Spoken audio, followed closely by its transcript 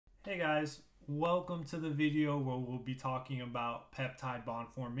Hey guys, welcome to the video where we'll be talking about peptide bond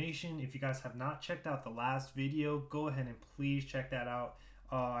formation. If you guys have not checked out the last video, go ahead and please check that out.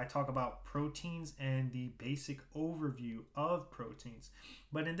 I talk about proteins and the basic overview of proteins.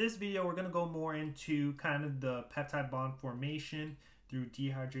 But in this video, we're going to go more into kind of the peptide bond formation through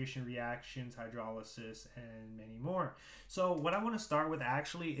dehydration reactions, hydrolysis, and many more. So what I want to start with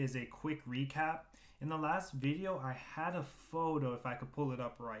actually is a quick recap. In the last video, I had a photo, if I could pull it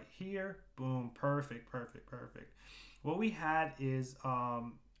up right here. Boom, perfect. What we had is,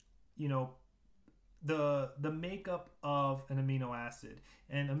 the makeup of an amino acid.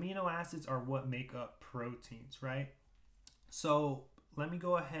 And amino acids are what make up proteins, right? So let me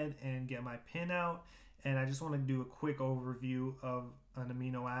go ahead and get my pen out. And I just want to do a quick overview of an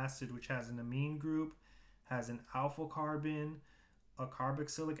amino acid, which has an amine group, has an alpha carbon, a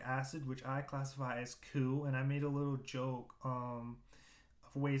carboxylic acid, which I classify as Ku, and I made a little joke of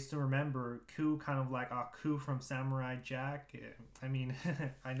ways to remember Ku, kind of like Ku from Samurai Jack. I mean,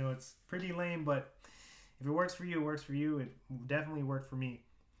 I know it's pretty lame, but if it works for you, it works for you. It definitely worked for me.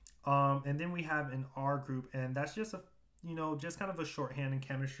 And then we have an R group, and that's just just kind of a shorthand in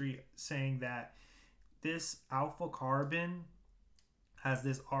chemistry saying that this alpha carbon has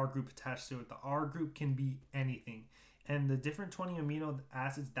this R group attached to it. The R group can be anything. And the different 20 amino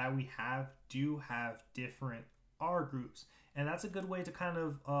acids that we have do have different R groups. And that's a good way to kind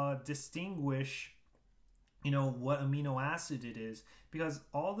of distinguish, what amino acid it is. Because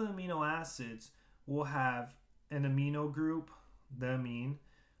all the amino acids will have an amino group, the amine,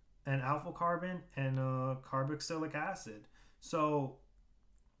 an alpha carbon, and a carboxylic acid. So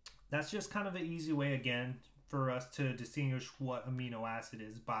that's just kind of an easy way, again, for us to distinguish what amino acid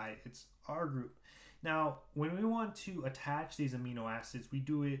is by its R group. Now, when we want to attach these amino acids, we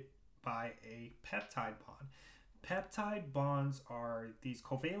do it by a peptide bond. Peptide bonds are these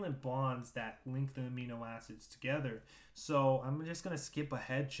covalent bonds that link the amino acids together. So I'm just going to skip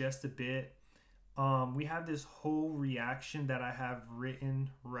ahead just a bit. We have this whole reaction that I have written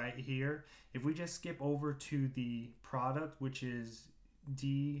right here. If we just skip over to the product, which is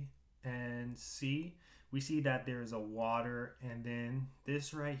D and C, we see that there's a water, and then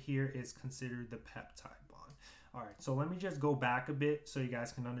this right here is considered the peptide bond. All right, so let me just go back a bit so you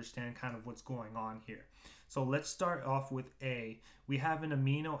guys can understand kind of what's going on here. So let's start off with A. We have an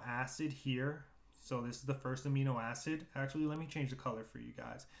amino acid here. So this is the first amino acid. Actually, let me change the color for you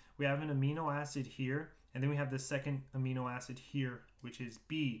guys. We have an amino acid here, and then we have the second amino acid here, which is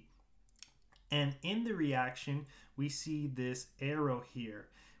B. And in the reaction, we see this arrow here.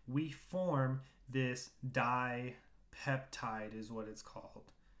 We form this dipeptide is what it's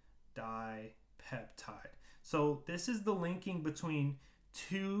called. Dipeptide. So this is the linking between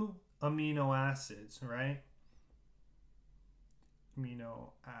two amino acids, right?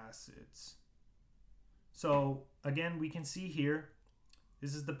 Amino acids. So again, we can see here,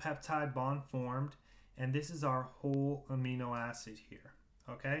 this is the peptide bond formed, and this is our whole amino acid here,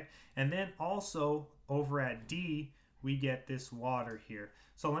 okay? And then also over at D, we get this water here.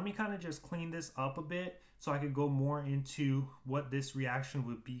 So let me kind of just clean this up a bit so I could go more into what this reaction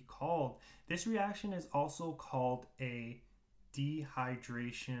would be called. This reaction is also called a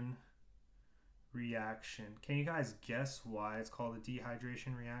dehydration reaction. Can you guys guess why it's called a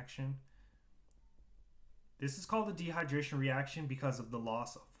dehydration reaction? This is called a dehydration reaction because of the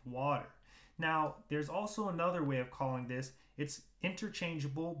loss of water. Now, there's also another way of calling this. It's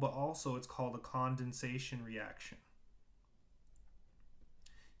interchangeable, but also it's called a condensation reaction.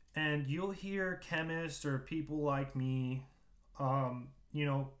 And you'll hear chemists or people like me,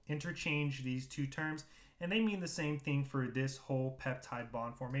 interchange these two terms, and they mean the same thing for this whole peptide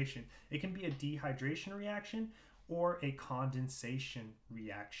bond formation. It can be a dehydration reaction or a condensation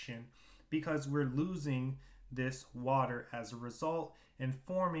reaction because we're losing this water as a result and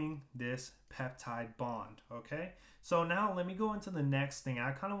forming this peptide bond, okay? So now let me go into the next thing.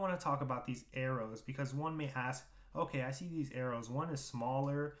 I kind of want to talk about these arrows because one may ask, okay, I see these arrows. One is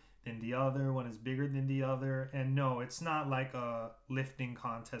smaller than the other, one is bigger than the other. And no, it's not like a lifting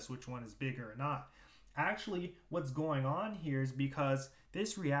contest, which one is bigger or not. Actually, what's going on here is because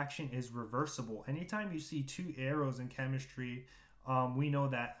this reaction is reversible. Anytime you see two arrows in chemistry, we know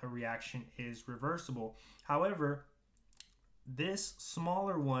that a reaction is reversible. However, this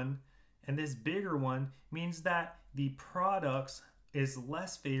smaller one and this bigger one means that the products is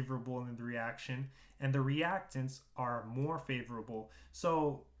less favorable in the reaction and the reactants are more favorable.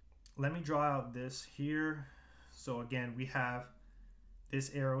 So let me draw out this here. So again, we have this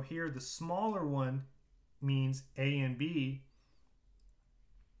arrow here. The smaller one means A and B.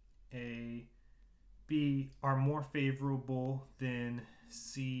 A, B are more favorable than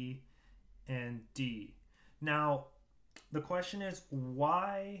C, and D. Now, the question is,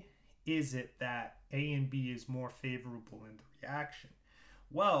 why is it that A and B is more favorable in the reaction?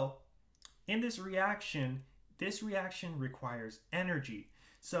 Well, in this reaction requires energy.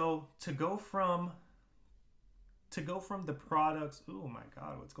 So to go from the products, oh my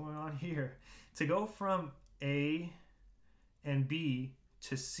God, what's going on here? To go from A and B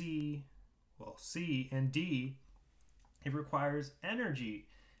to C and D, it requires energy.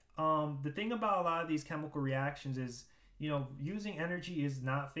 The thing about a lot of these chemical reactions is, using energy is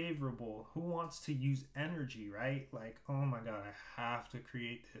not favorable. Who wants to use energy, right? Like, oh my God, I have to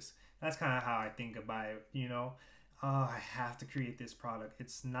create this. That's kind of how I think about it, I have to create this product.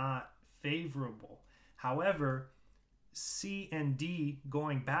 It's not favorable. However, C and D,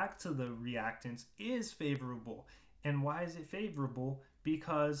 going back to the reactants, is favorable. And why is it favorable?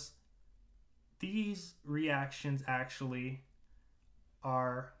 Because these reactions actually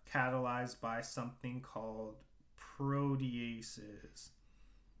are catalyzed by something called proteases.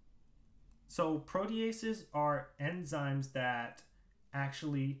 So proteases are enzymes that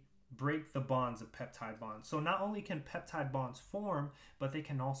actually break the bonds of peptide bonds. So not only can peptide bonds form, but they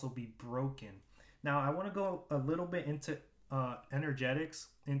can also be broken. Now I want to go a little bit into energetics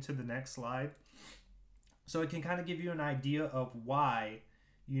into the next slide, so it can kind of give you an idea of why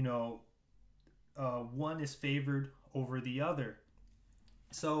one is favored over the other.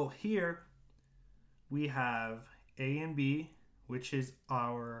 So here we have A and B, which is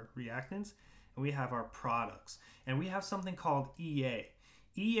our reactants, and we have our products, and we have something called EA.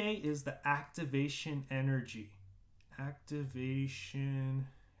 EA is the activation energy. Activation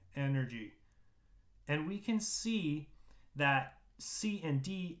energy. And we can see that C and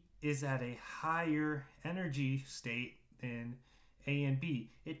D is at a higher energy state than A and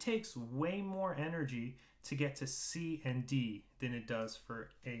B. It takes way more energy to get to C and D than it does for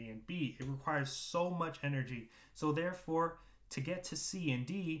A and B. It requires so much energy. So therefore, to get to C and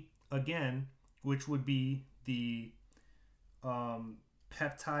D, again, which would be the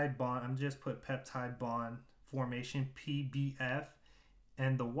peptide bond, I'm just put peptide bond formation, PBF,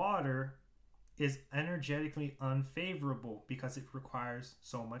 and the water is energetically unfavorable because it requires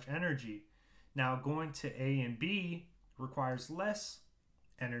so much energy. Now going to A and B requires less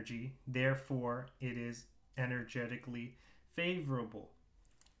energy, therefore it is energetically favorable.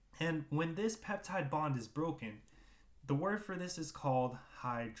 And when this peptide bond is broken, the word for this is called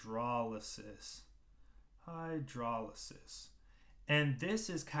hydrolysis. Hydrolysis. And this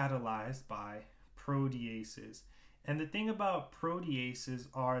is catalyzed by proteases. And the thing about proteases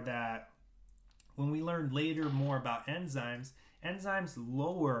are that when we learn later more about enzymes, enzymes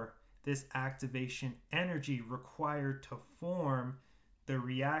lower this activation energy required to form the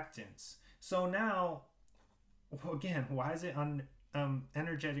reactants. So now, again, why is it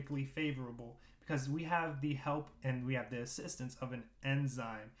energetically favorable? Because we have the help and we have the assistance of an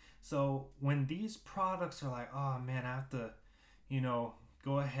enzyme. So when these products are like, oh man, I have to,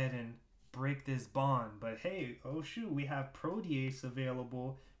 go ahead and break this bond, but hey, oh shoot, we have protease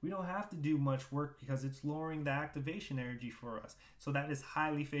available. We don't have to do much work because it's lowering the activation energy for us. So that is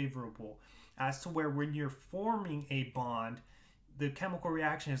highly favorable. As to where when you're forming a bond, the chemical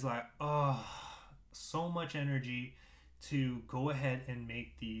reaction is like, oh, so much energy to go ahead and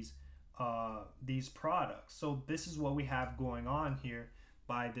make these products. So this is what we have going on here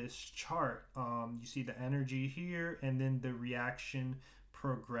by this chart. You see the energy here and then the reaction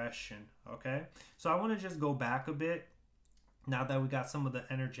progression. Okay, so I want to just go back a bit now that we got some of the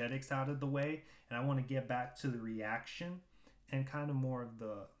energetics out of the way, and I want to get back to the reaction and kind of more of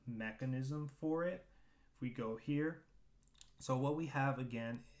the mechanism for it. If we go here, so what we have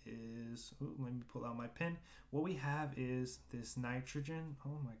again is, let me pull out my pen. What we have is this nitrogen.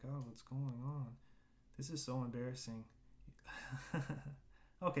 Oh my God, what's going on? This is so embarrassing.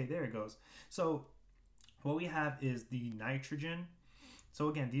 Okay, there it goes. So what we have is the nitrogen. So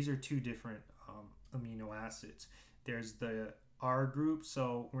again, these are two different amino acids. There's the R group,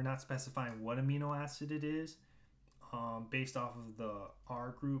 so we're not specifying what amino acid it is based off of the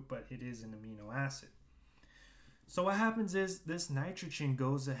R group, but it is an amino acid. So what happens is this nitrogen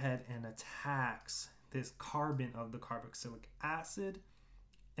goes ahead and attacks this carbon of the carboxylic acid,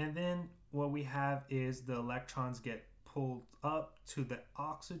 and then what we have is the electrons get pulled up to the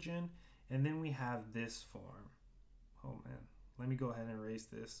oxygen, and then we have this form. Oh man, let me go ahead and erase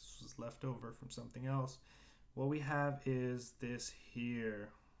this. This was left over from something else. What we have is this here.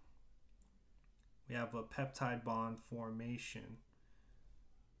 We have a peptide bond formation.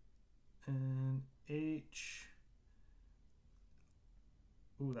 And H.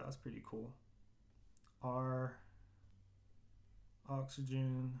 Ooh, that was pretty cool. R.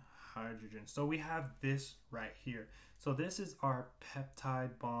 oxygen, hydrogen. So we have this right here. So this is our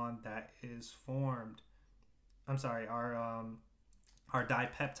peptide bond that is formed. I'm sorry, our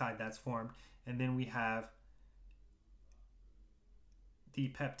dipeptide that's formed, and then we have the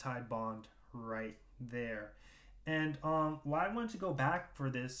peptide bond right there. And why I wanted to go back for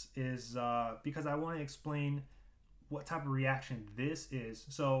this is because I want to explain what type of reaction this is.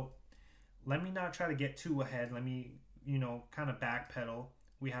 So let me not try to get too ahead. Let me, kind of backpedal.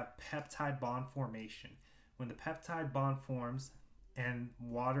 We have peptide bond formation. When the peptide bond forms and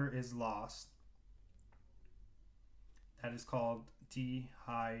water is lost, that is called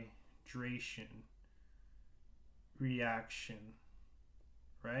dehydration reaction,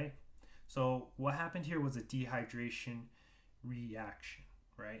 right? So what happened here was a dehydration reaction,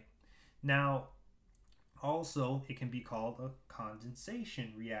 right? Now, also, it can be called a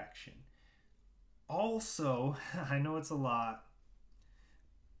condensation reaction. Also, I know it's a lot.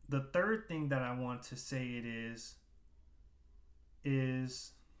 The third thing that I want to say it is it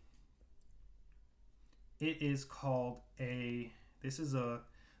is called this is a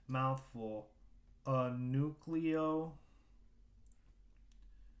mouthful, a nucleophilic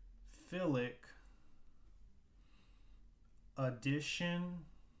addition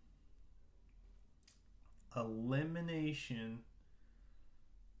elimination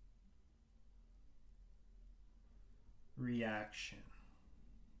reaction.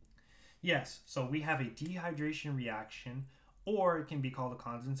 Yes, so we have a dehydration reaction, or it can be called a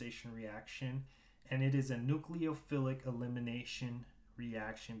condensation reaction, and it is a nucleophilic elimination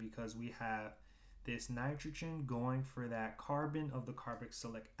reaction because we have this nitrogen going for that carbon of the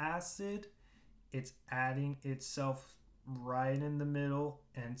carboxylic acid. It's adding itself right in the middle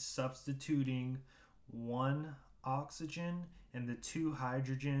and substituting one oxygen and the two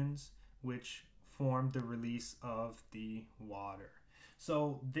hydrogens, which form the release of the water.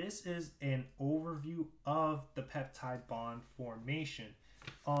 So this is an overview of the peptide bond formation.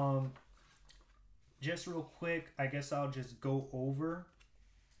 Just real quick, I guess I'll just go over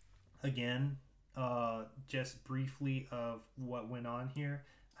again, just briefly of what went on here.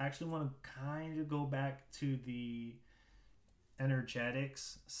 I actually want to kind of go back to the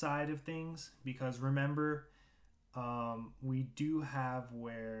energetics side of things, because remember, we do have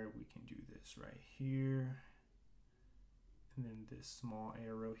where we can do this right here, and then this small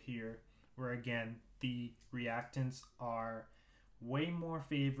arrow here, where again the reactants are way more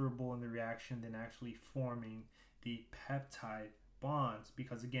favorable in the reaction than actually forming the peptide bonds,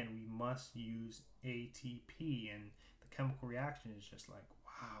 because again we must use ATP, and the chemical reaction is just like,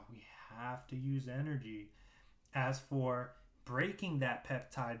 wow, we have to use energy. As for breaking that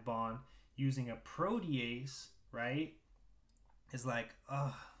peptide bond using a protease, right, is like,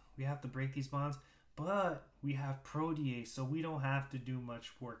 we have to break these bonds, but we have protease, so we don't have to do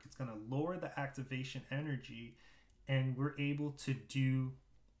much work. It's going to lower the activation energy, and we're able to do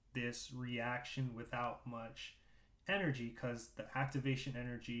this reaction without much energy because the activation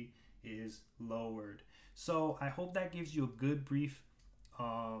energy is lowered. So I hope that gives you a good brief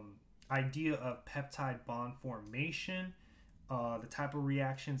idea of peptide bond formation, the type of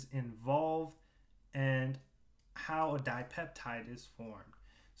reactions involved, and how a dipeptide is formed.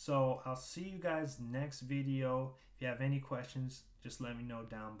 So I'll see you guys next video. If you have any questions, just let me know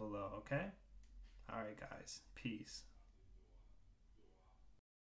down below, okay? All right, guys. Peace.